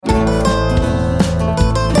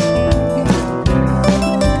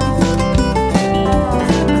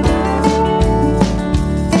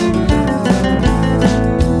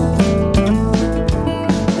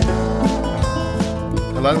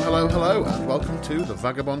welcome to the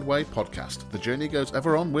Vagabond Way podcast. The journey goes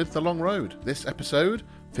ever on with The Long Road. This episode,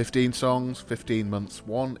 15 songs, 15 months,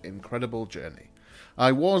 one incredible journey.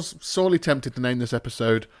 I was sorely tempted to name this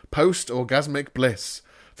episode Post-Orgasmic Bliss,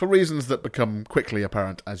 for reasons that become quickly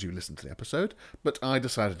apparent as you listen to the episode, but I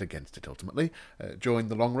decided against it ultimately. Join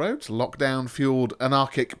The Long Road's lockdown-fueled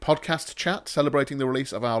anarchic podcast chat celebrating the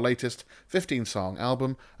release of our latest 15-song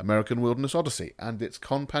album, American Wilderness Odyssey, and its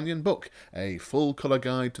companion book, a full-colour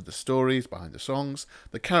guide to the stories behind the songs,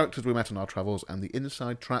 the characters we met on our travels, and the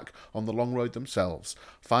inside track on The Long Road themselves.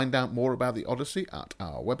 Find out more about the Odyssey at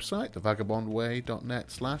our website,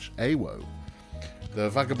 thevagabondway.net/awo. The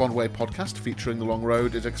Vagabond Way podcast featuring The Long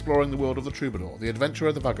Road is exploring the world of the troubadour, the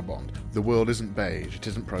adventurer, the vagabond. The world isn't beige, it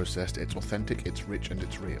isn't processed, it's authentic, it's rich and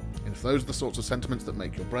it's real. And if those are the sorts of sentiments that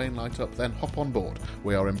make your brain light up, then hop on board.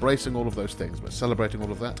 We are embracing all of those things, we're celebrating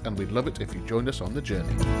all of that, and we'd love it if you joined us on the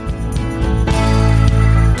journey.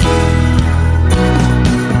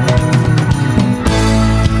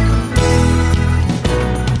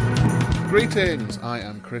 Greetings, I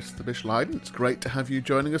am Chris the Bish Leiden. It's great to have you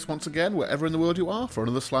joining us once again, wherever in the world you are, for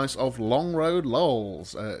another slice of Long Road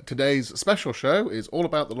Lols. Today's special show is all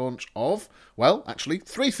about the launch of, well, actually,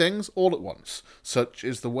 three things all at once. Such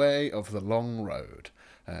is the way of the Long Road.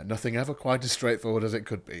 Nothing ever quite as straightforward as it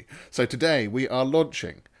could be. So today we are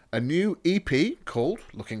launching a new EP called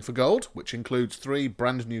Looking for Gold, which includes three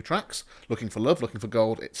brand new tracks, Looking for Love, Looking for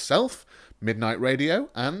Gold itself, Midnight Radio,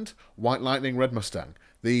 and White Lightning Red Mustang.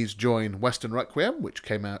 These join Western Requiem, which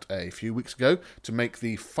came out a few weeks ago, to make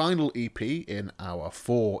the final EP in our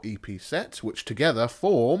 4 EP set, which together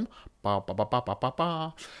form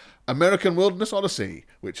American Wilderness Odyssey,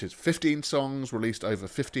 which is 15 songs released over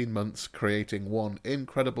 15 months, creating one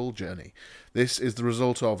incredible journey. This is the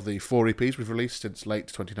result of the 4 EPs we've released since late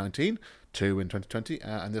 2019, 2 in 2020,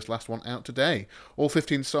 and this last one out today. All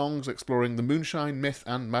 15 songs exploring the moonshine, myth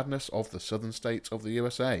and madness of the southern states of the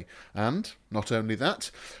USA. And, not only that,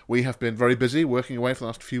 we have been very busy working away for the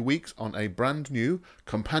last few weeks on a brand new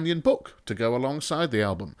companion book to go alongside the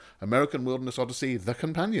album, American Wilderness Odyssey, The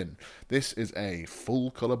Companion. This is a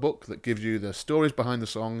full-colour book that gives you the stories behind the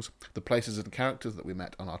songs, the places and characters that we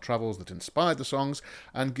met on our travels that inspired the songs,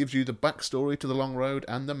 and gives you the backstory to The Long Road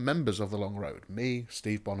and the members of The Long Road, me,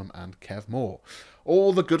 Steve Bonham and Kev Moore.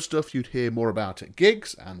 All the good stuff you'd hear more about at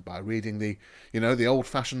gigs and by reading the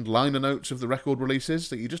old-fashioned liner notes of the record releases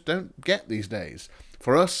that you just don't get these days.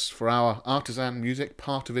 For us, for our artisan music,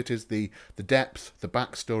 part of it is the depth, the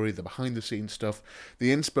backstory, the behind-the-scenes stuff,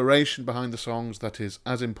 the inspiration behind the songs that is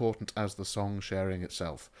as important as the song sharing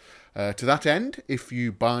itself. To that end, if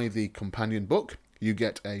you buy the companion book, you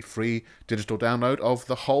get a free digital download of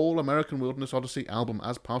the whole American Wilderness Odyssey album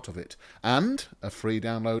as part of it, and a free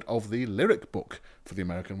download of the lyric book for the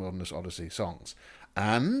American Wilderness Odyssey songs,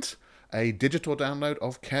 and a digital download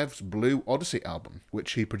of Kev's Blue Odyssey album,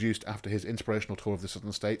 which he produced after his inspirational tour of the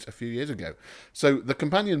Southern States a few years ago. So the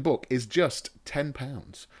companion book is just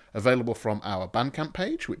 £10, available from our Bandcamp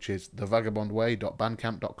page, which is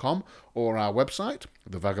thevagabondway.bandcamp.com, or our website,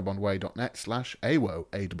 thevagabondway.net/AWO,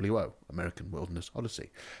 AWO, American Wilderness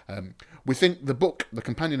Odyssey. We think the book, the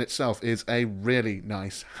companion itself, is a really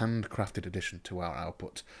nice handcrafted addition to our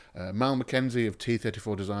output. Mal Mackenzie of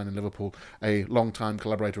T34 Design in Liverpool, a long-time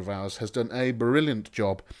collaborator of ours, has done a brilliant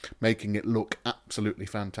job making it look absolutely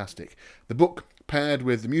fantastic. The book, paired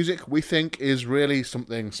with the music, we think is really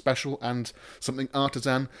something special and something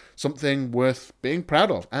artisan, something worth being proud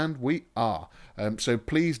of, and we are. So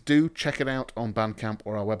please do check it out on Bandcamp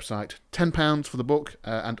or our website. £10 for the book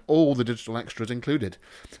and all the digital extras included.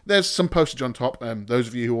 There's some postage on top. Those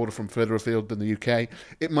of you who order from further afield than the UK,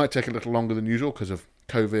 it might take a little longer than usual because of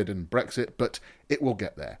COVID and Brexit, but it will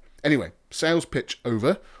get there. Anyway, sales pitch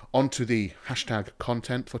over. Onto the hashtag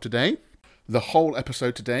content for today. The whole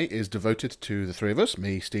episode today is devoted to the three of us,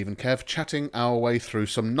 me, Steve and Kev, chatting our way through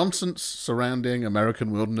some nonsense surrounding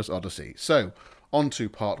American Wilderness Odyssey. So, on to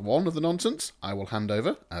part 1 of the nonsense. I will hand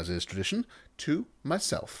over, as is tradition, to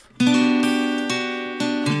myself.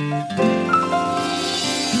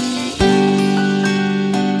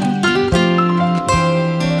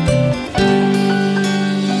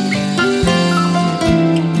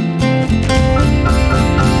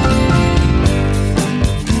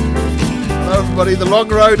 The Long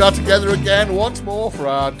Road are together again once more for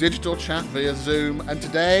our digital chat via Zoom, and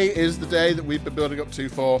today is the day that we've been building up to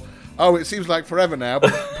for, it seems like forever now,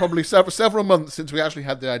 but probably several months since we actually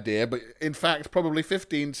had the idea, but in fact probably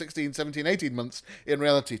 15, 16, 17, 18 months in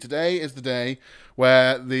reality. Today is the day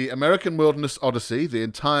where the American Wilderness Odyssey, the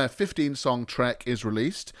entire 15-song trek, is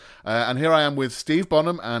released, and here I am with Steve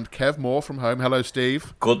Bonham and Kev Moore from home. Hello,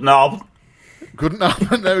 Steve. Good knob. Good enough.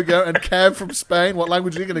 There we go. And Kev from Spain. What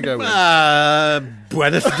language are you going to go with?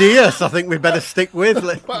 Buenos dias. I think we better stick with.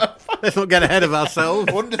 Let's not get ahead of ourselves.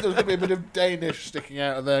 I wondered if there was going to be a bit of Danish sticking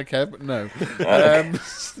out of there, Kev, but no.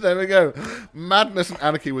 There we go. Madness and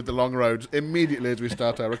anarchy with the long roads immediately as we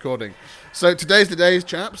start our recording. So today's the day,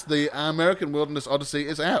 chaps. The American Wilderness Odyssey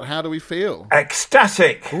is out. How do we feel?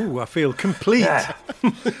 Ecstatic. Ooh, I feel complete. Yeah.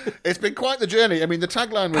 It's been quite the journey. I mean, the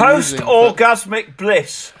tagline we're using... Post-orgasmic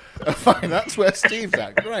bliss. Fine, that's where Steve's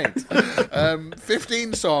at. Great.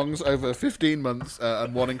 15 songs over 15 months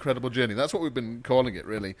and one incredible journey. That's what we've been calling it,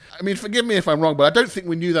 really. I mean, forgive me if I'm wrong, but I don't think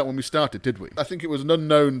we knew that when we started, did we? I think it was an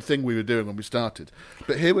unknown thing we were doing when we started.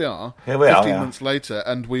 But here we are, 15 months later,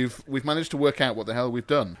 and we've managed to work out what the hell we've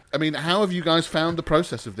done. I mean, how have you guys found the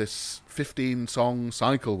process of this 15-song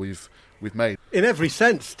cycle we've made? In every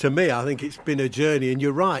sense, to me, I think it's been a journey. And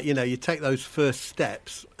you're right, you take those first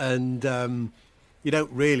steps and... you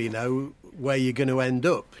don't really know where you're going to end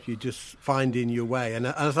up. You're just finding your way. And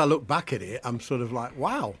as I look back at it, I'm sort of like,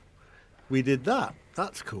 wow, we did that.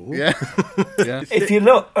 That's cool. Yeah. Yeah. If you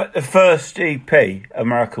look at the first EP,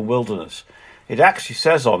 American Wilderness, it actually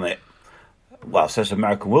says on it, well, it says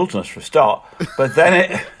American Wilderness for a start, but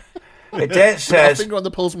then it says... finger on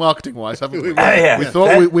the pulse marketing-wise, haven't we? Yeah. We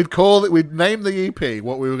thought we'd name the EP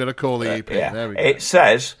what we were going to call the EP. Yeah. There we go. It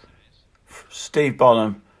says Steve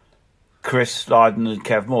Bonham, Chris Lydon and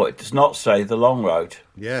Kev Moore. It does not say The Long Road.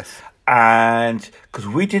 Yes. And because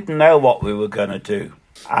we didn't know what we were going to do,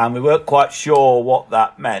 and we weren't quite sure what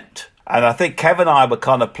that meant. And I think Kev and I were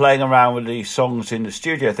kind of playing around with these songs in the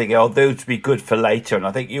studio, thinking, "Oh, those would be good for later." And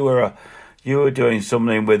I think you were doing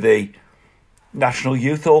something with the National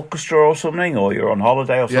Youth Orchestra or something, or you're on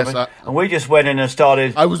holiday or something. Yes, and we just went in and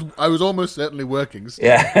started. I was almost certainly working.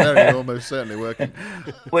 Yeah, very almost certainly working.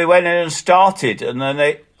 We went in and started, and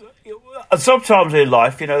then and sometimes in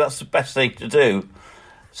life, that's the best thing to do.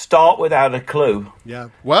 Start without a clue. Yeah.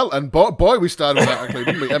 Well, and boy, we started without a clue,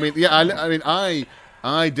 didn't we? I mean, yeah.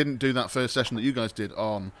 I didn't do that first session that you guys did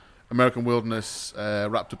on American Wilderness,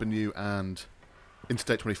 Wrapped Up in You, and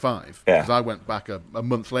Interstate 25. Yeah. Because I went back a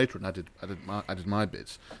month later and I did my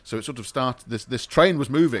bits. So it sort of started. This train was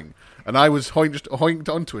moving, and I was hoinked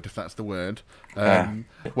onto it, if that's the word.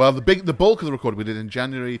 Well, the bulk of the recording we did in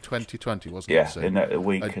January 2020, wasn't it? Yeah, So, in a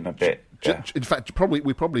week and a bit. Yeah. In fact,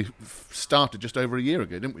 we probably started just over a year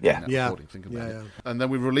ago, didn't we? Yeah. Doing that recording, thinking about it. And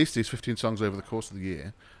then we released these 15 songs over the course of the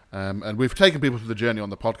year. And we've taken people through the journey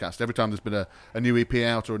on the podcast. Every time there's been a new EP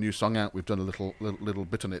out or a new song out, we've done a little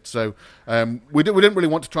bit on it. So we didn't really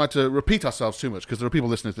want to try to repeat ourselves too much, because there are people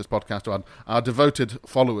listening to this podcast who are devoted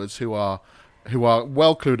followers who are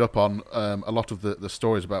well clued up on a lot of the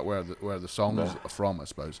stories about where the songs are from, I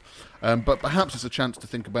suppose. But perhaps it's a chance to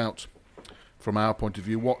think about, from our point of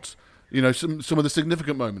view, what some of the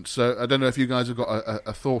significant moments. So I don't know if you guys have got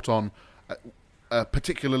a thought on a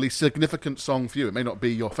particularly significant song for you. It may not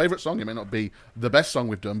be your favourite song, it may not be the best song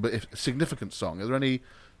we've done, but if a significant song. Are there any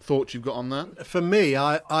thoughts you've got on that? For me,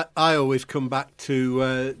 I always come back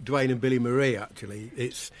to Duane and Billy Marie, actually.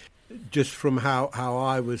 It's just from how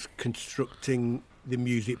I was constructing the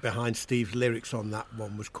music behind Steve's lyrics on that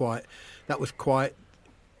one was quite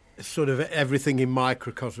sort of everything in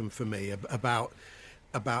microcosm for me about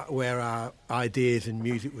where our ideas and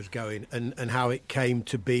music was going and how it came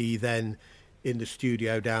to be then in the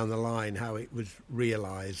studio down the line, how it was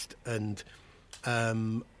realised. And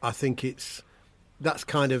I think that's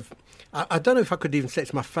kind of, I don't know if I could even say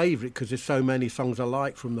it's my favourite, because there's so many songs I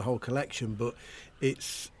like from the whole collection, but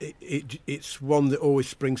it's one that always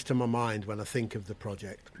springs to my mind when I think of the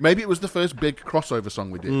project. Maybe it was the first big crossover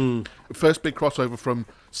song we did. First big crossover from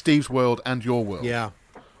Steve's world and your world. Yeah.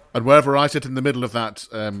 And wherever I sit in the middle of that,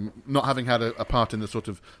 not having had a part in the sort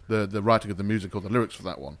of the writing of the music or the lyrics for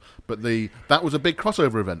that one, but that was a big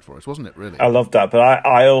crossover event for us, wasn't it, really? I love that, but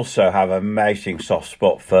I also have an amazing soft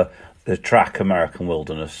spot for the track American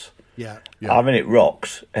Wilderness. Yeah. I mean, it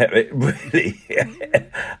rocks. It really...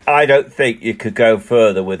 I don't think you could go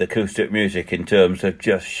further with acoustic music in terms of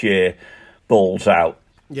just sheer balls out.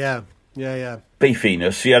 Yeah.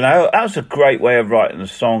 Beefiness, That was a great way of writing a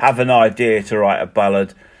song. Have an idea to write a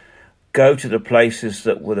ballad. Go to the places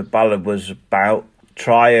that the ballad was about.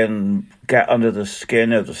 Try and get under the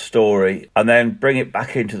skin of the story. And then bring it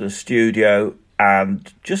back into the studio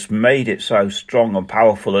and just made it so strong and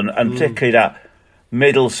powerful. And particularly that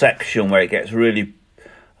middle section where it gets really,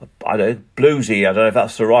 I don't know, bluesy. I don't know if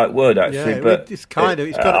that's the right word, actually. But it's got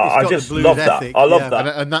I just the blues love ethic. that. I love that.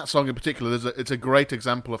 And that song in particular, it's a great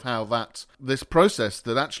example of how this process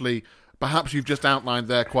that actually perhaps you've just outlined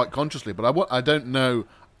there quite consciously, but I don't know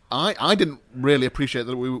I didn't really appreciate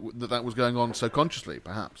that was going on so consciously,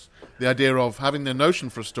 perhaps. The idea of having the notion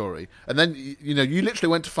for a story, and then, you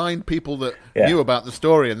literally went to find people that knew about the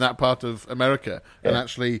story in that part of America, and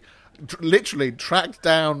actually literally tracked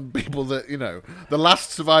down people that, the last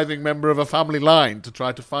surviving member of a family line to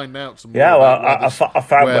try to find out some more. Yeah, well, I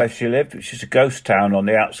found where she lived, which is a ghost town on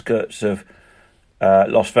the outskirts of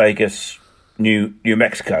Las Vegas, New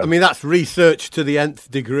Mexico. I mean, that's research to the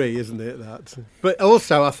nth degree, isn't it? That, but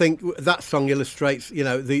also, I think that song illustrates,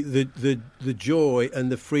 the joy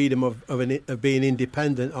and the freedom of being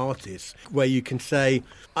independent artists, where you can say,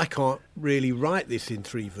 I can't really write this in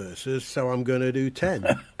 3 verses, so I'm going to do 10.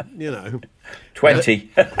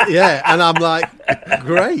 20. Yeah, and I'm like,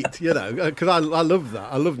 great, because I love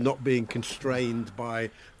that. I love not being constrained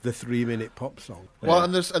by the 3-minute pop song. Well,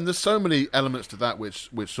 and there's so many elements to that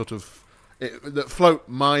which sort of that float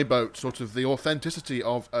my boat, sort of the authenticity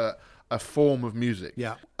of a form of music.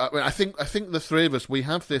 Yeah, I think the three of us, we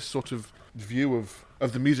have this sort of view of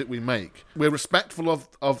the music we make. We're respectful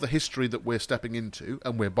of the history that we're stepping into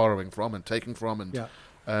and we're borrowing from and taking from,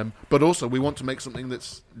 and but also we want to make something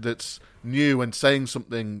that's new and saying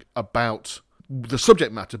something about the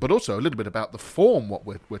subject matter, but also a little bit about the form what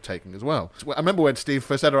we're taking as well. So I remember when Steve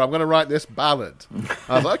first said, I'm going to write this ballad.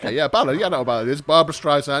 I was like, okay, yeah, ballad, yeah, I know what ballad it is. Barbra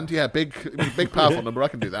Streisand, yeah, big powerful number, I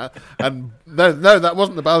can do that. And no, that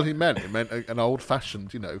wasn't the ballad he meant. He meant an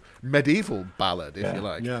old-fashioned, medieval ballad, if you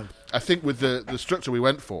like. Yeah. I think with the structure we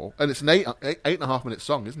went for, and it's an 8.5 minute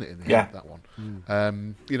song, isn't it, in the end, that one?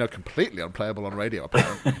 Completely unplayable on radio,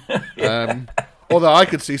 apparently. Although I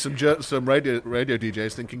could see some radio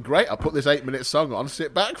DJs thinking, great, I'll put this 8-minute song on,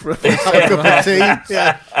 sit back for a few seconds.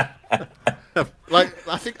 Like,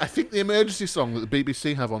 I think the emergency song that the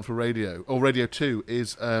BBC have on for radio, or Radio 2,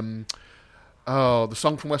 is the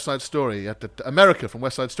song from West Side Story, America from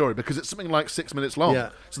West Side Story, because it's something like 6 minutes long. Yeah.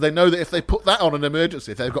 So they know that if they put that on an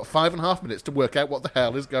emergency, they've got 5.5 minutes to work out what the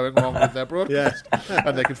hell is going wrong with their broadcast,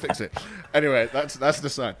 and they can fix it. Anyway, that's the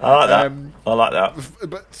sign. I like that.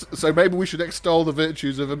 But so maybe we should extol the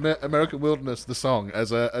virtues of American Wilderness, the song,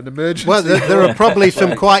 as an emergency. Well, there are probably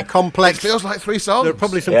some quite complex. It feels like 3 songs. There are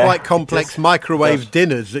probably some quite complex microwave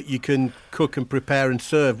dinners that you can cook and prepare and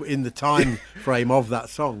serve in the time frame of that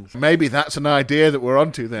song. Maybe that's an idea that we're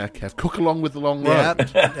onto there, Kev. Cook along with the long run.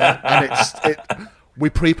 And we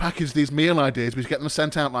pre-package these meal ideas. We get them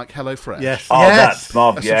sent out like HelloFresh. Yes. Oh, that's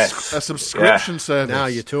Bob. Yes. A subscription service. Now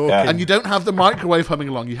you're talking. And you don't have the microwave humming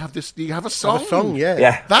along. You have this. You have a song. Have a song.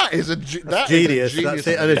 Yeah. That is genius. That's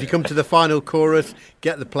it. And as you come to the final chorus,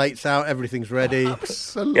 get the plates out. Everything's ready.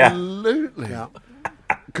 Absolutely. Yeah.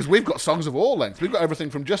 Because we've got songs of all lengths. We've got everything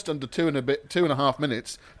from just under 2.5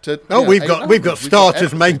 minutes to. We've got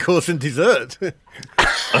starters, main course, and dessert.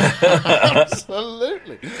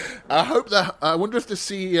 Absolutely. I wonder if the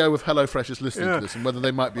CEO of HelloFresh is listening to this and whether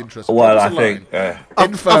they might be interested. Well, I think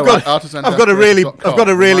I've got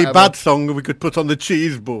a really bad song we could put on the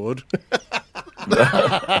cheese board.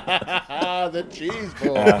 The cheese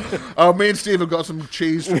board. Oh, me and Steve have got some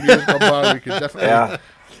cheese from years gone by. We could definitely.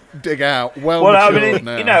 Dig out.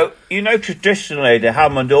 Traditionally the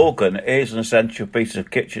Hammond organ is an essential piece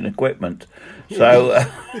of kitchen equipment. So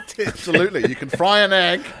absolutely, you can fry an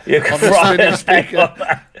egg. You can fry an speaker.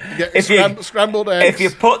 Get scrambled eggs. If you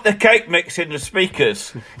put the cake mix in the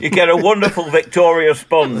speakers, you get a wonderful Victoria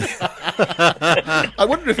sponge. I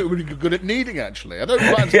wonder if it would be good at kneading. Actually, I don't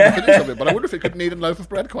quite understand the finish of it, but I wonder if it could knead a loaf of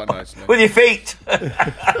bread quite nicely with your feet.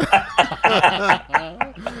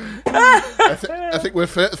 I think we're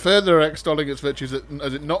further extolling its virtues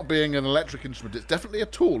as it not being an electric instrument. It's definitely a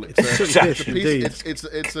tool. It's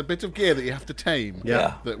a bit of gear that you have to tame.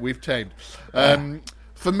 Yeah. That we've tamed.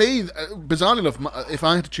 For me, bizarrely enough, if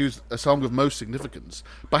I had to choose a song of most significance,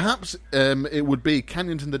 perhaps it would be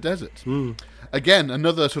Canyons in the Desert. Again,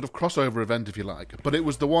 another sort of crossover event, if you like. But it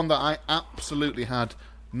was the one that I absolutely had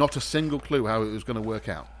not a single clue how it was going to work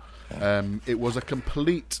out. It was a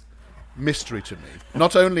complete mystery to me,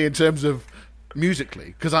 not only in terms of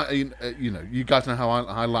musically, because you guys know how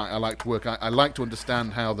I like to work. I like to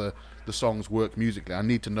understand how the songs work musically. I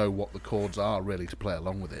need to know what the chords are really to play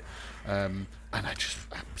along with it. And I just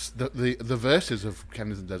the verses of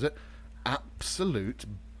Canyons in the Desert, absolute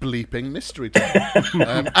bleeping mystery to me.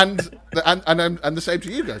 And the same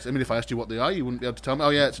to you guys. I mean, if I asked you what they are, you wouldn't be able to tell me. Oh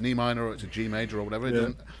yeah, it's an E minor or it's a G major or whatever.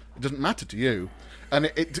 It doesn't matter to you. And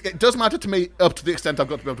it does matter to me up to the extent I've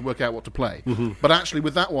got to be able to work out what to play. Mm-hmm. But actually,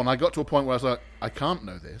 with that one, I got to a point where I was like, I can't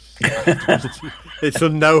know this. It's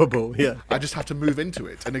unknowable, yeah. I just have to move into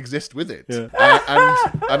it and exist with it. Yeah.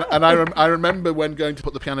 And I remember when going to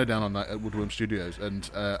put the piano down on that at Woodworm Studios, and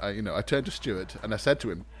I turned to Stuart and I said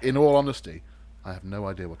to him, in all honesty, I have no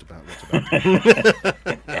idea what's about.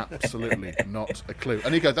 Absolutely not a clue.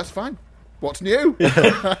 And you go, that's fine. What's new? Do you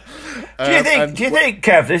think,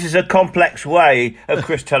 Kev, this is a complex way of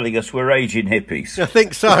Chris telling us we're aging hippies? I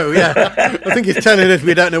think so, yeah. I think he's telling us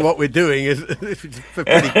we don't know what we're doing. It's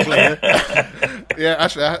pretty clear. Yeah,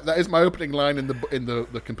 actually, that is my opening line in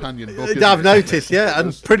the companion book. I've noticed, yeah,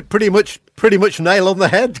 and pretty much nail on the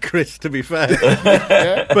head, Chris. To be fair,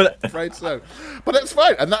 yeah, but afraid so. But that's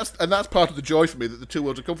fine, and that's part of the joy for me that the two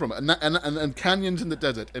worlds have come from, and Canyons in the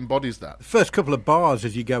Desert embodies that. The first couple of bars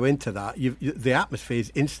as you go into that, the atmosphere is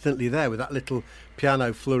instantly there with that little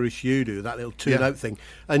piano flourish you do, that little two-note thing,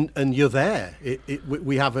 and you're there.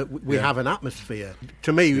 We have an atmosphere.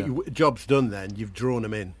 To me, job's done. Then you've drawn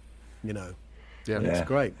them in, you know. Yeah, it's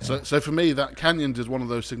great. So for me, that Canyons is one of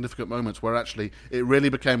those significant moments where actually it really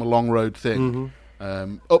became a long road thing.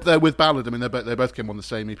 Up there with Ballad, I mean, they both came on the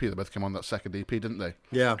same EP. They both came on that second EP, didn't they?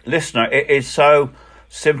 Yeah. Listener, it is so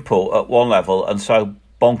simple at one level and so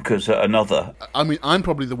bonkers at another. I mean, I'm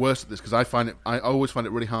probably the worst at this because I always find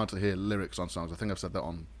it really hard to hear lyrics on songs. I think I've said that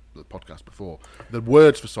on the podcast before. The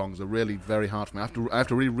words for songs are really very hard for me. I have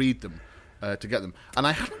to reread them to get them, and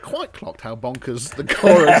I haven't quite clocked how bonkers the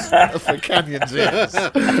chorus for Canyons is.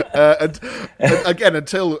 And again,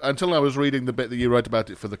 until I was reading the bit that you wrote about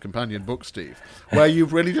it for the companion book, Steve, where you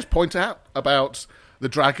really just point out about the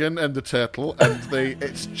dragon and the turtle, and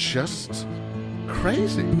it's just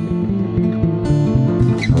crazy.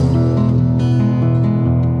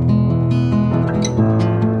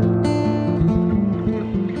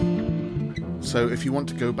 So if you want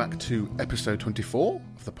to go back to episode 24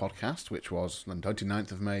 of the podcast, which was on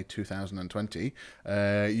 29th of May 2020,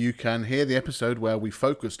 you can hear the episode where we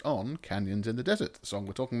focused on Canyons in the Desert, the song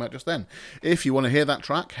we're talking about just then. If you want to hear that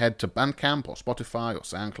track, head to Bandcamp or Spotify or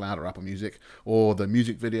SoundCloud or Apple Music, or the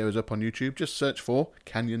music video is up on YouTube. Just search for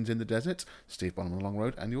Canyons in the Desert, Steve Bonham and the Long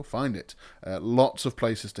Road, and you'll find it. Lots of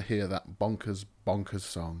places to hear that bonkers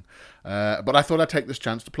song. But I thought I'd take this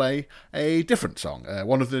chance to play a different song,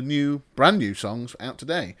 one of the brand new songs out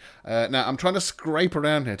today. Now, I'm trying to scrape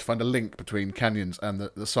around here to find a link between Canyons and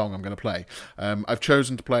the song I'm going to play. I've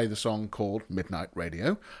chosen to play the song called Midnight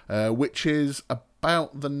Radio, which is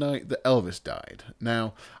about the night that Elvis died.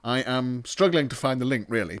 Now, I am struggling to find the link,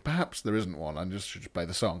 really. Perhaps there isn't one. I just should play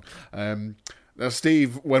the song. Now,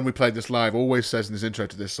 Steve, when we played this live, always says in his intro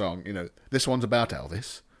to this song, this one's about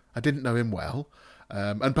Elvis. I didn't know him well.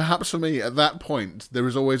 And perhaps for me, at that point, there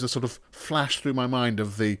is always a sort of flash through my mind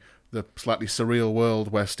of the slightly surreal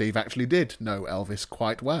world where Steve actually did know Elvis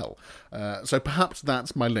quite well. So perhaps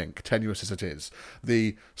that's my link, tenuous as it is.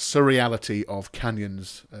 The surreality of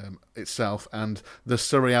Canyons itself, and the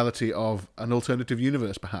surreality of an alternative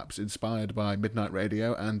universe, perhaps, inspired by Midnight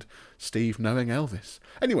Radio and Steve knowing Elvis.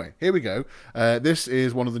 Anyway, here we go. This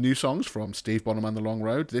is one of the new songs from Steve Bonham and the Long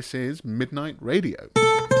Road. This is Midnight Radio.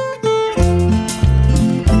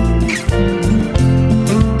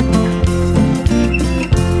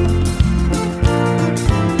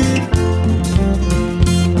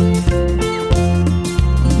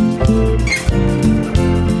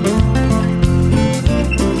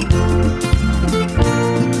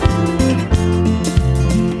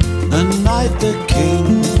 The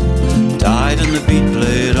king died and the beat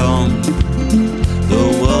played on.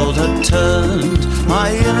 The world had turned,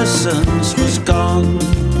 my innocence was gone.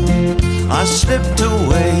 I slipped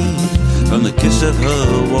away from the kiss of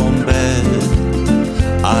her warm bed.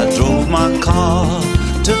 I drove my car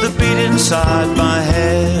to the beat inside my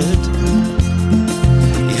head.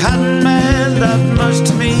 He hadn't meant that much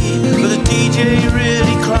to me, but the DJ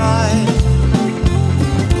really cried.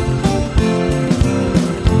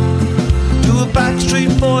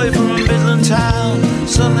 Backstreet boy from a Midland town,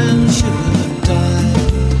 something should have died.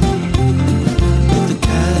 But the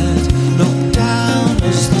cat looked down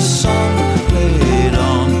as the song played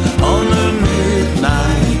on the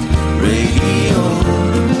midnight radio.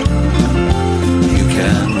 You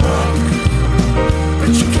can rock,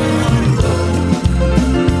 but you cannot roll.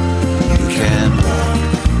 You can rock,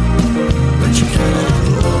 but you cannot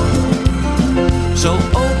roll. So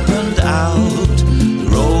opened out the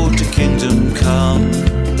road to kingdom come,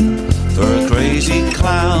 for a crazy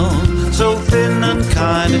clown, so thin and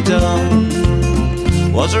kinda dumb.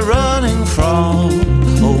 Was I running from,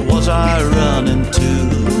 or was I running to?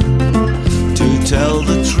 To tell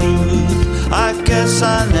the truth, I guess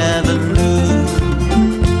I never knew.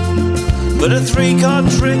 But a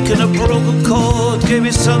 3-card trick and a broken chord gave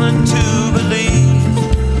me something to believe.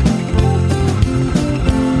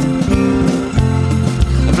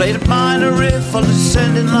 I played a minor riff on a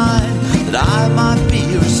descending line that I might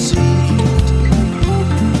be received.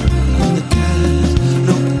 And the cat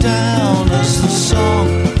looked down as the song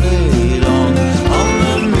played on the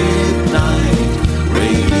midnight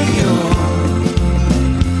radio.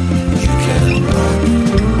 You can run,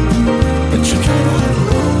 but you cannot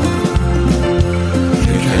roll.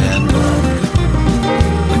 You can run,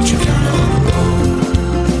 but you cannot roll.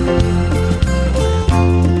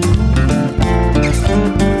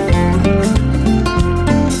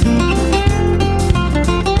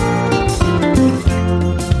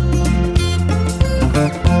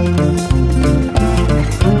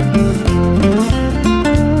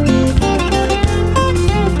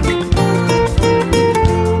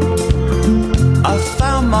 I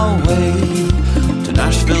found my way to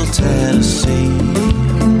Nashville, Tennessee.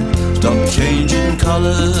 Stopped changing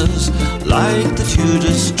colors like the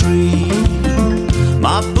Tudor Street.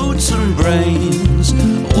 My boots and brains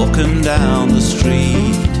walking down the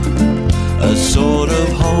street. A sort of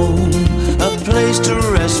home, a place to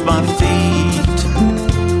rest my feet.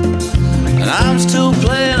 And I'm still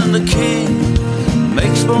playing the king,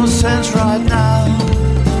 makes more sense right now.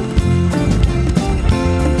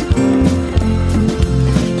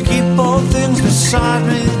 To keep all things beside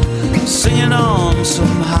me, singing on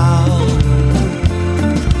somehow.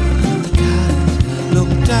 The cat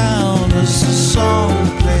looked down as the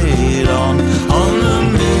song played on the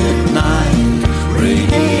midnight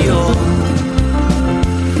radio.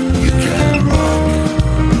 You can rock,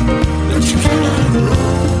 but you cannot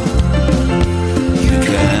roll. You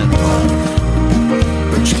can rock,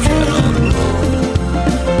 but you cannot roll.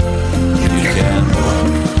 You can rock,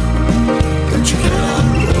 but you cannot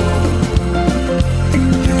roll.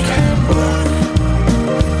 You can rock,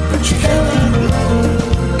 but you cannot roll.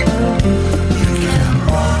 You can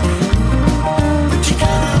rock, but you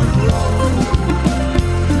cannot roll.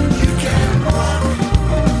 You can rock,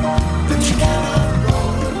 but you cannot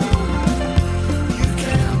roll. You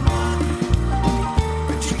can rock,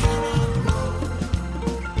 but you cannot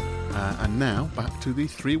roll. And now back to the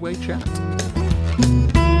three-way chat.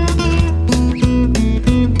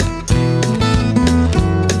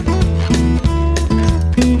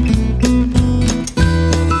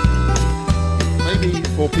 Maybe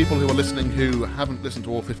for people who are listening who haven't listened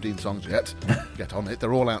to all 15 songs yet, get on it.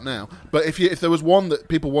 They're all out now. But if there was one that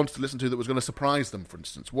people wanted to listen to that was going to surprise them, for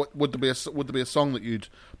instance, what would there be a song that you'd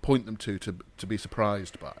point them to be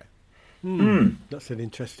surprised by? That's an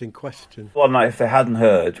interesting question. One night if they hadn't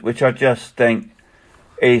heard, which I just think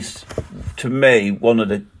is, to me, one of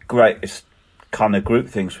the greatest kind of group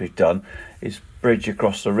things we've done, is Bridge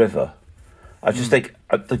Across the River. I just think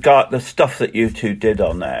the stuff that you two did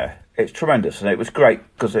on there, it's tremendous, and it was great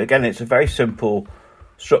because, again, it's a very simple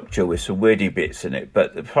structure with some weirdy bits in it,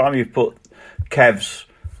 but the time you put Kev's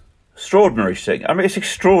extraordinary sing, I mean, it's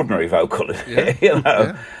extraordinary vocal, Yeah. you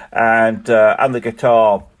know, and the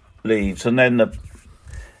guitar leads, and then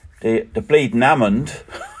the bleeding Hammond.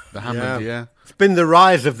 The Hammond, yeah. It's been the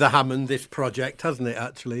rise of the Hammond, this project, hasn't it,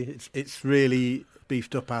 actually? It's really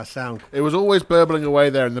beefed up our sound. It was always burbling away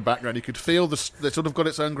there in the background. You could feel it sort of got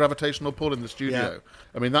its own gravitational pull in the studio. Yeah.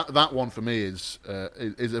 I mean, that one for me is a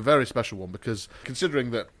very special one, because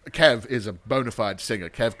considering that Kev is a bona fide singer,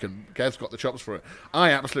 Kev's got the chops for it.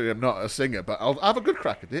 I absolutely am not a singer, but I'll have a good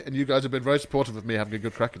crack at it, and you guys have been very supportive of me having a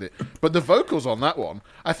good crack at it. But the vocals on that one,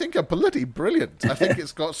 I think, are bloody brilliant. I think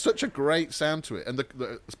it's got such a great sound to it, and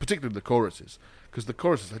particularly the choruses, because the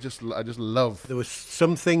choruses I just love. There was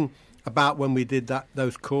something about when we did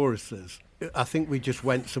those choruses. I think we just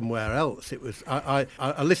went somewhere else. It was I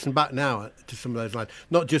listen back now to some of those lines,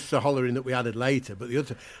 not just the hollering that we added later, but the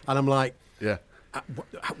other, and I'm like, Yeah.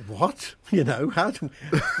 What? You know, how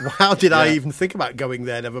did I even think about going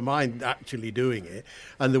there? Never mind actually doing it.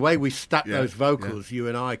 And the way we stacked those vocals, you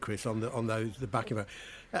and I, Chris, on the backing of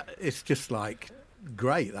it, it's just like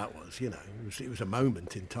great. That was, you know, it was a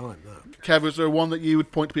moment in time. That. Kev, was there one that you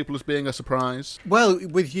would point to people as being a surprise? Well,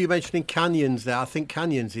 with you mentioning Canyons there, I think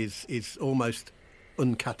Canyons is almost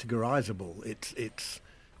uncategorizable.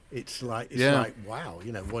 It's like wow,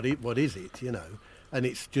 you know, what is it, you know? And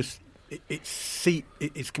it's just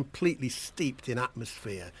it's completely steeped in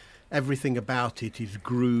atmosphere. Everything about it is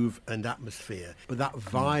groove and atmosphere, but that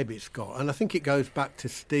vibe it's got, and I think it goes back to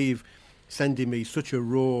Steve sending me such a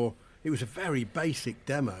raw. It was a very basic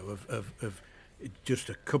demo of just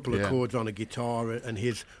a couple of chords on a guitar and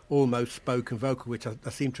his almost spoken vocal, which I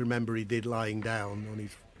seem to remember he did lying down on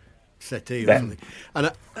his settee or something. And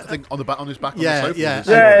I think on his back on yeah, the sofa. yeah.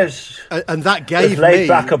 Yes. And that gave laid me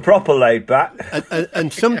back, a proper laid back.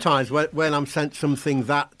 and sometimes when I'm sent something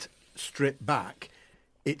that stripped back,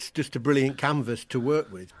 it's just a brilliant canvas to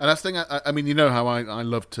work with. And that's the thing. I mean, you know how I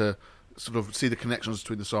love to sort of see the connections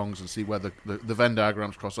between the songs and see where the Venn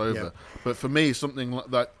diagrams cross over. Yeah. But for me, something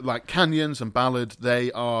like Canyons and Ballad,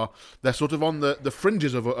 they're sort of on the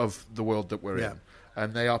fringes of the world that we're in,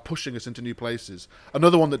 and they are pushing us into new places.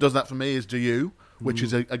 Another one that does that for me is Do You, which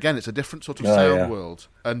is again, it's a different sort of sound world,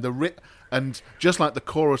 and and just like the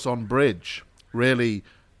chorus on Bridge really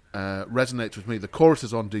resonates with me. The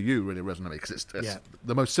choruses on Do You really resonate with me because it's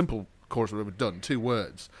the most simple chorus we've ever done, 2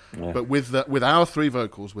 words, but with our 3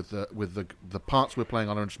 vocals, with the parts we're playing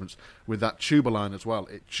on our instruments, with that tuba line as well,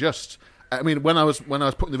 it just, I mean, when I was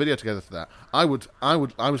putting the video together for that, I was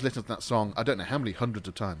listening to that song I don't know how many hundreds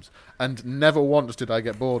of times, and never once did I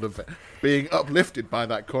get bored of being uplifted by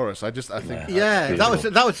that chorus. I think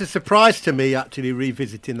that was a surprise to me, actually,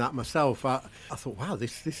 revisiting that myself. I thought, wow,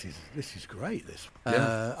 this is great.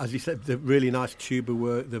 As you said, the really nice tuba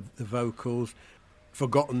work, the vocals.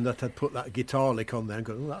 Forgotten that I'd put that guitar lick on there and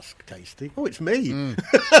gone, oh, that's tasty. Oh, it's me.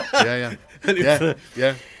 Yeah.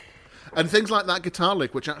 And things like that guitar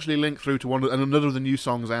lick, which actually link through to another of the new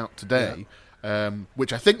songs out today,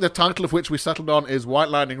 which I think the title of which we settled on is White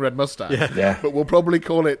Lightning, Red Mustang. Yeah. But we'll probably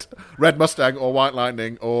call it Red Mustang or White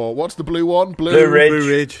Lightning, or what's the blue one? Blue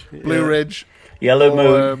Ridge. Blue Ridge. Yellow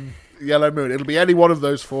Moon. Yellow Moon. It'll be any one of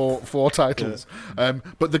those four titles.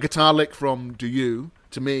 But the guitar lick from Do You,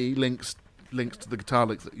 to me, links to the guitar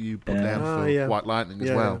lick that you put down for White Lightning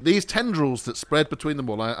as well. These tendrils that spread between them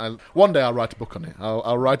all. One day I'll write a book on it.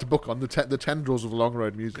 I'll write a book on the tendrils of Long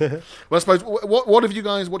Road music. Well, I suppose, what have you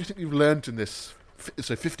guys? What do you think you've learned in this?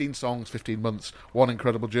 So 15 songs, 15 months, one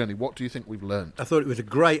incredible journey. What do you think we've learned? I thought it was a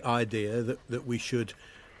great idea that we should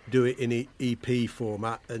do it in EP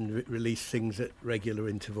format and release things at regular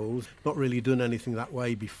intervals. Not really done anything that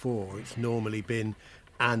way before. It's normally been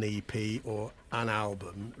an EP or an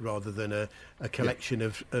album rather than a collection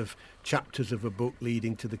of chapters of a book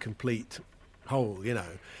leading to the complete whole, you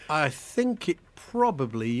know. I think it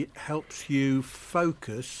probably helps you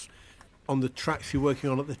focus on the tracks you're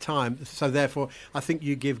working on at the time. So therefore, I think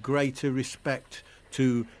you give greater respect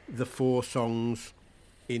to the 4 songs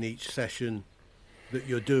in each session that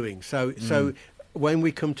you're doing. So when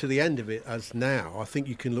we come to the end of it, as now, I think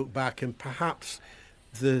you can look back and perhaps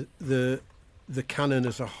the canon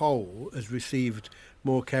as a whole has received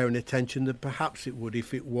more care and attention than perhaps it would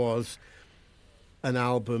if it was an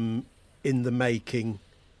album in the making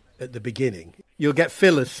at the beginning. You'll get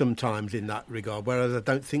fillers sometimes in that regard, whereas I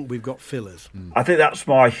don't think we've got fillers. I think that's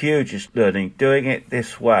my hugest learning. Doing it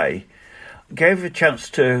this way gave a chance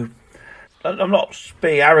to... I'm not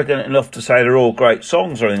being arrogant enough to say they're all great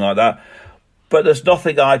songs or anything like that, but there's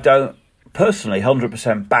nothing I don't personally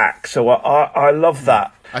 100% back. So I love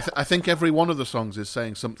that. I think every one of the songs is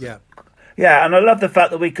saying something. Yeah, and I love the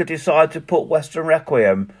fact that we could decide to put Western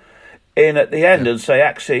Requiem in at the end and say,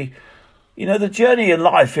 actually, you know, the journey in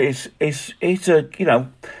life is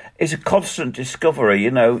a constant discovery. You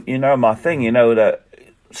know my thing. You know that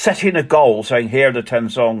setting a goal, saying here are the 10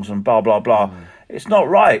 songs and blah blah blah. It's not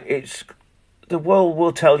right. It's the world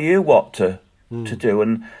will tell you what to do,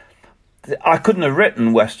 and I couldn't have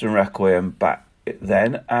written Western Requiem back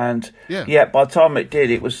then, and by the time it did,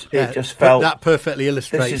 it just felt that perfectly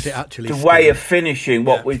illustrates it. Actually, the way of finishing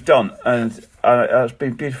what we've done, and it's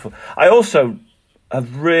been beautiful. I also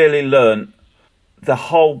have really learned the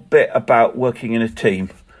whole bit about working in a team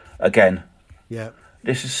again. Yeah,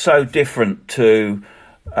 this is so different to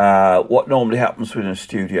what normally happens within a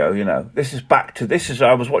studio. You know,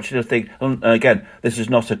 I was watching a thing, and again, this is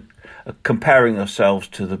not a comparing ourselves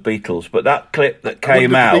to the Beatles, but that clip that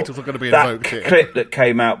came out, clip that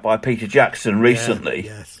came out by Peter Jackson recently,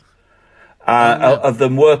 of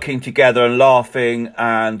them working together and laughing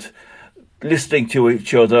and listening to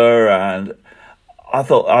each other, and I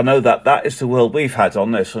thought, I know that is the world we've had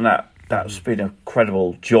on this, and that's been an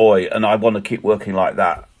incredible joy, and I want to keep working like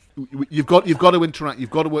that. You've got to interact, you've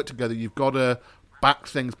got to work together, you've got to back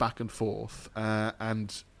things back and forth,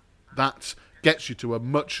 and that gets you to a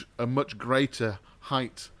much greater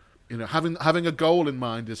height. You know, having a goal in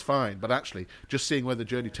mind is fine, but actually just seeing where the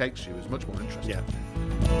journey takes you is much more interesting.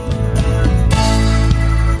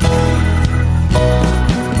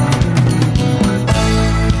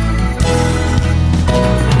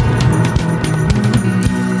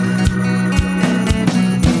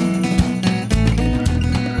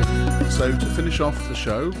 So to finish off the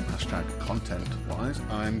show, #content-wise,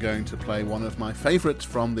 I'm going to play one of my favourites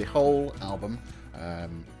from the whole album.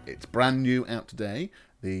 It's brand new out today,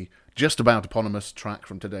 the just about eponymous track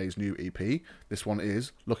from today's new EP. This one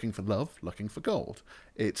is Looking for Love, Looking for Gold.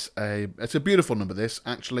 It's a beautiful number, this,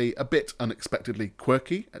 actually a bit unexpectedly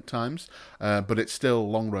quirky at times, but it's still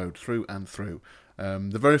Long Road through and through.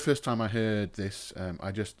 The very first time I heard this,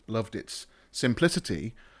 I just loved its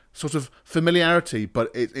simplicity, sort of familiarity,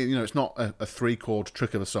 but it's not a 3-chord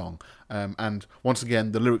trick of a song. And once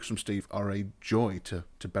again, the lyrics from Steve are a joy to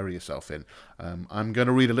bury yourself in. I'm going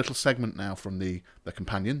to read a little segment now from the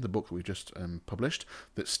Companion, the book that we just published,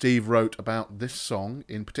 that Steve wrote about this song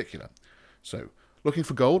in particular. So, Looking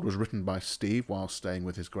for Gold was written by Steve while staying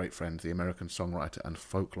with his great friend, the American songwriter and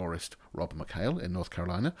folklorist Rob McHale in North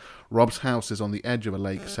Carolina. Rob's house is on the edge of a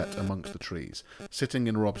lake set amongst the trees. Sitting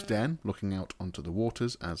in Rob's den, looking out onto the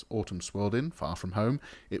waters as autumn swirled in, far from home,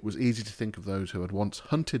 it was easy to think of those who had once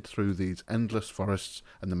hunted through these endless forests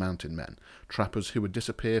and the mountain men, trappers who would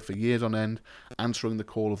disappear for years on end, answering the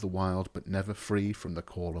call of the wild but never free from the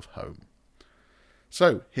call of home.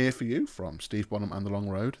 So, here for you from Steve Bonham and the Long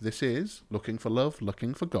Road, this is Looking for Love,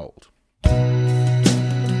 Looking for Gold.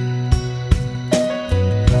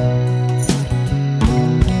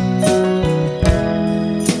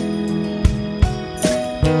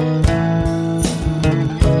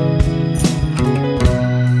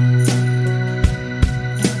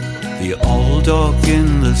 The old dog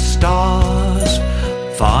in the stars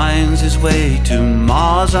finds his way to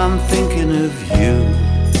Mars. I'm thinking of you,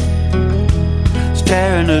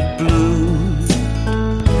 staring at blue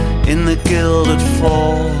in the gilded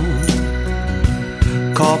fall,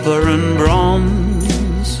 copper and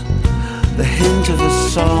bronze, the hint of a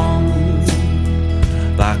song,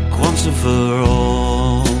 back once and for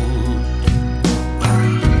all.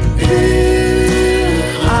 In,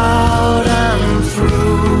 out and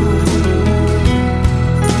through,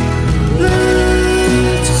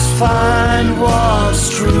 let's find what's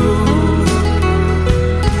true.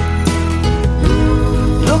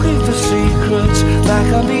 Looking for secrets that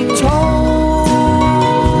can be told.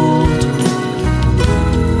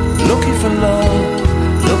 Looking for love,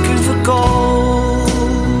 looking for gold.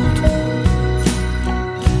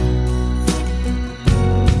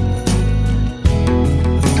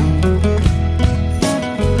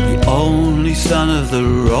 The only son of the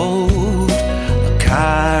road, I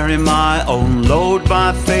carry my own load.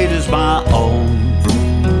 My fate is my own.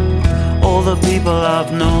 All the people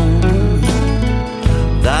I've known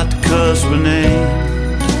that curse were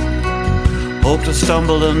named, hope to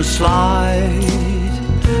stumble and slide,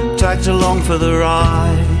 tagged along for the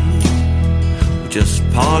ride, we're just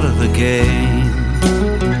part of the game.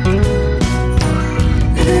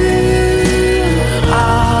 In,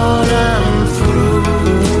 out and through,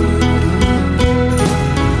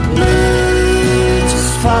 let's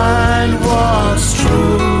find what's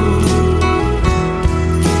true.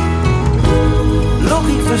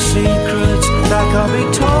 Looking for secrets that can be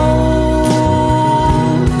told.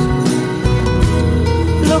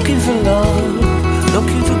 Looking for love,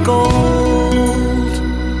 looking for gold.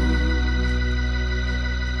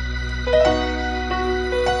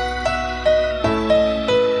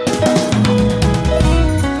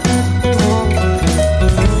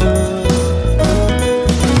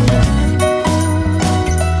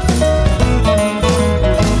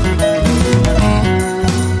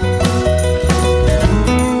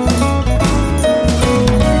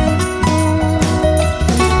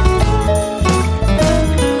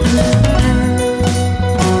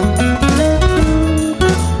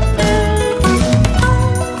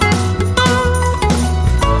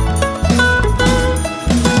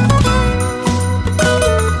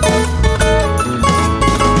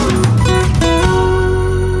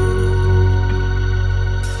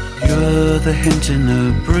 The hint in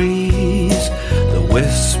the breeze, the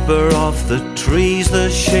whisper of the trees, the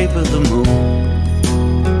shape of the moon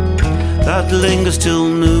that lingers till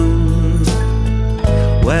noon.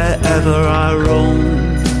 Wherever I roam,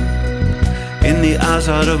 in the eyes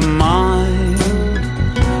out of mind,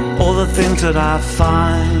 all the things that I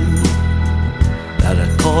find that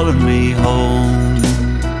are calling me home.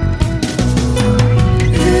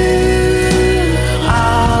 In,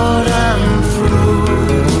 out and through,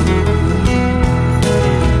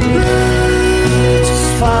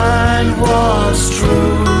 let's find what's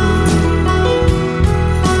true.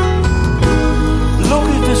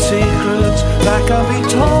 Looking for secrets that can be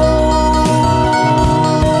told.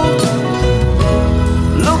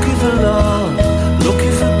 Looking for love,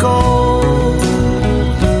 looking for gold.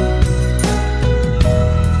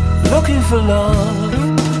 Looking for love,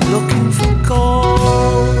 looking for gold.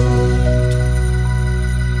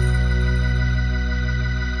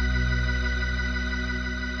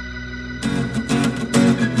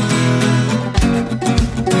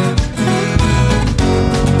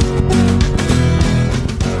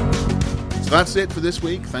 That's it for this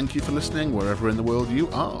week. Thank you for listening wherever in the world you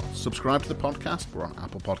are. Subscribe to the podcast. We're on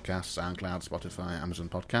Apple Podcasts, SoundCloud, Spotify, Amazon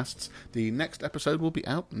Podcasts. The next episode will be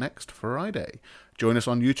out next Friday. Join us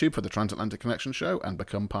on YouTube for the Transatlantic Connection Show and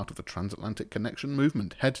become part of the Transatlantic Connection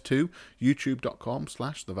movement. Head to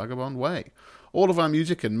youtube.com/thevagabondway. All of our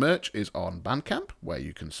music and merch is on Bandcamp, where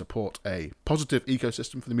you can support a positive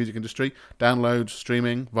ecosystem for the music industry. Downloads,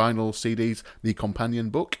 streaming, vinyl, CDs, the companion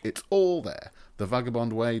book, it's all there.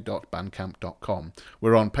 thevagabondway.bandcamp.com.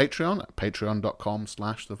 We're on Patreon at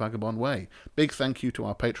patreon.com/thevagabondway. Big thank you to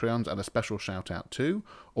our Patreons and a special shout out to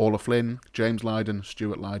Orla Flynn, James Lydon,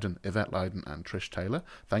 Stuart Lydon, Yvette Lydon and Trish Taylor.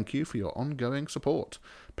 Thank you for your ongoing support.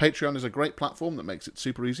 Patreon is a great platform that makes it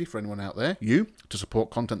super easy for anyone out there, you, to support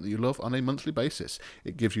content that you love on a monthly basis.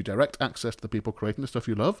 It gives you direct access to the people creating the stuff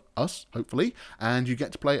you love, us, hopefully, and you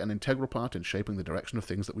get to play an integral part in shaping the direction of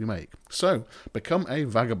things that we make. So, become a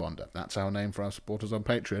Vagabonder. That's our name for our supporters on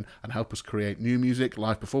Patreon, and help us create new music,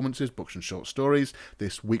 live performances, books and short stories,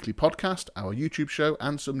 this weekly podcast, our YouTube show,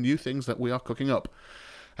 and some new things that we are cooking up.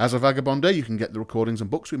 As a Vagabonder, you can get the recordings and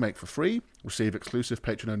books we make for free, receive exclusive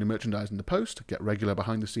Patreon-only merchandise in the post, get regular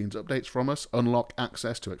behind-the-scenes updates from us, unlock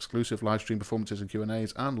access to exclusive live-stream performances and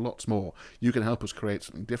Q&As, and lots more. You can help us create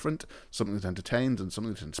something different, something that entertains, and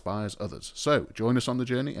something that inspires others. So, join us on the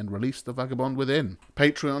journey and release the vagabond within.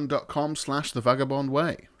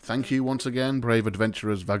 Patreon.com/thevagabondway. Thank you once again, brave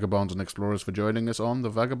adventurers, vagabonds, and explorers, for joining us on The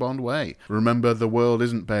Vagabond Way. Remember, the world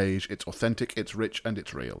isn't beige, it's authentic, it's rich, and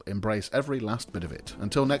it's real. Embrace every last bit of it.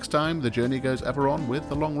 Until next time, the journey goes ever on with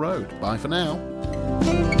The Long Road. Bye for now.